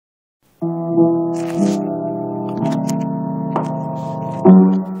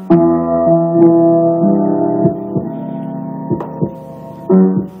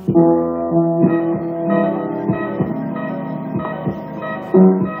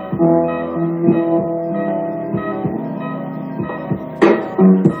For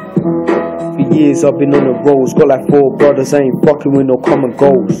years I've been on the roads, got like 4 brothers, I ain't fucking with no common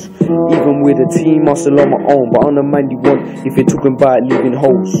goals. Even with a team I still on my own, but I'm the mighty one if you're talking about leaving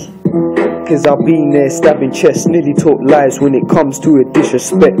holes. Cause I've been there stabbing chests, nearly taught lies when it comes to a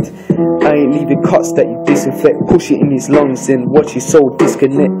disrespect. I ain't leaving cuts that you disinfect, push it in his lungs and watch his soul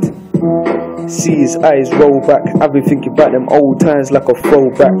disconnect. See his eyes roll back, I've been thinking about them old times like a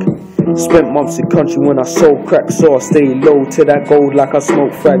throwback. Spent months in country when I sold crack, so I stay low to that gold like I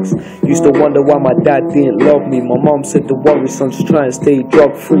smoke fags. Used to wonder why my dad didn't love me. My mom said don't worry son, just try and stay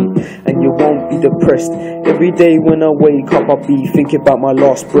drug free and you won't be depressed. Every day when I wake up I'll be thinking about my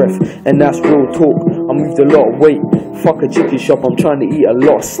last breath, and that's real talk. I moved a lot of weight, fuck a chicken shop, I'm trying to eat a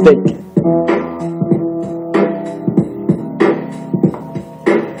lot of steak.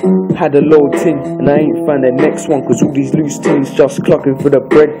 Had a low ting and I ain't found the next one, cause all these loose things just clocking for the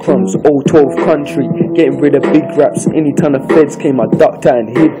breadcrumbs. Old 12 country, getting rid of big raps. Anytime the feds came I ducked out and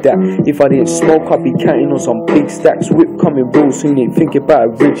hid that. If I didn't smoke I'd be counting on some big stacks. Whip coming real soon, ain't thinking about a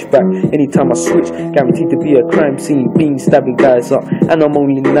ridge back. Anytime I switch, guaranteed to be a crime scene. Been stabbing guys up and I'm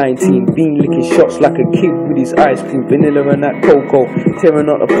only 19. Been licking shots like a kid with his ice cream. Vanilla and that cocoa,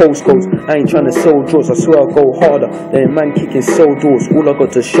 tearing out the postcodes. I ain't trying to sell drugs, I swear I'll go harder than a man kicking cell doors. All I got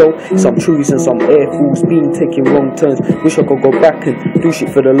to show some truths and some air fools, been taking wrong turns. Wish I could go back and do shit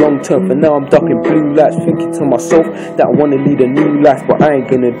for the long term. For now I'm ducking blue lights, thinking to myself that I wanna lead a new life, but I ain't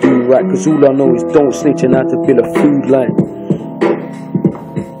gonna do right, cause all I know is don't snitch and how to build a food line.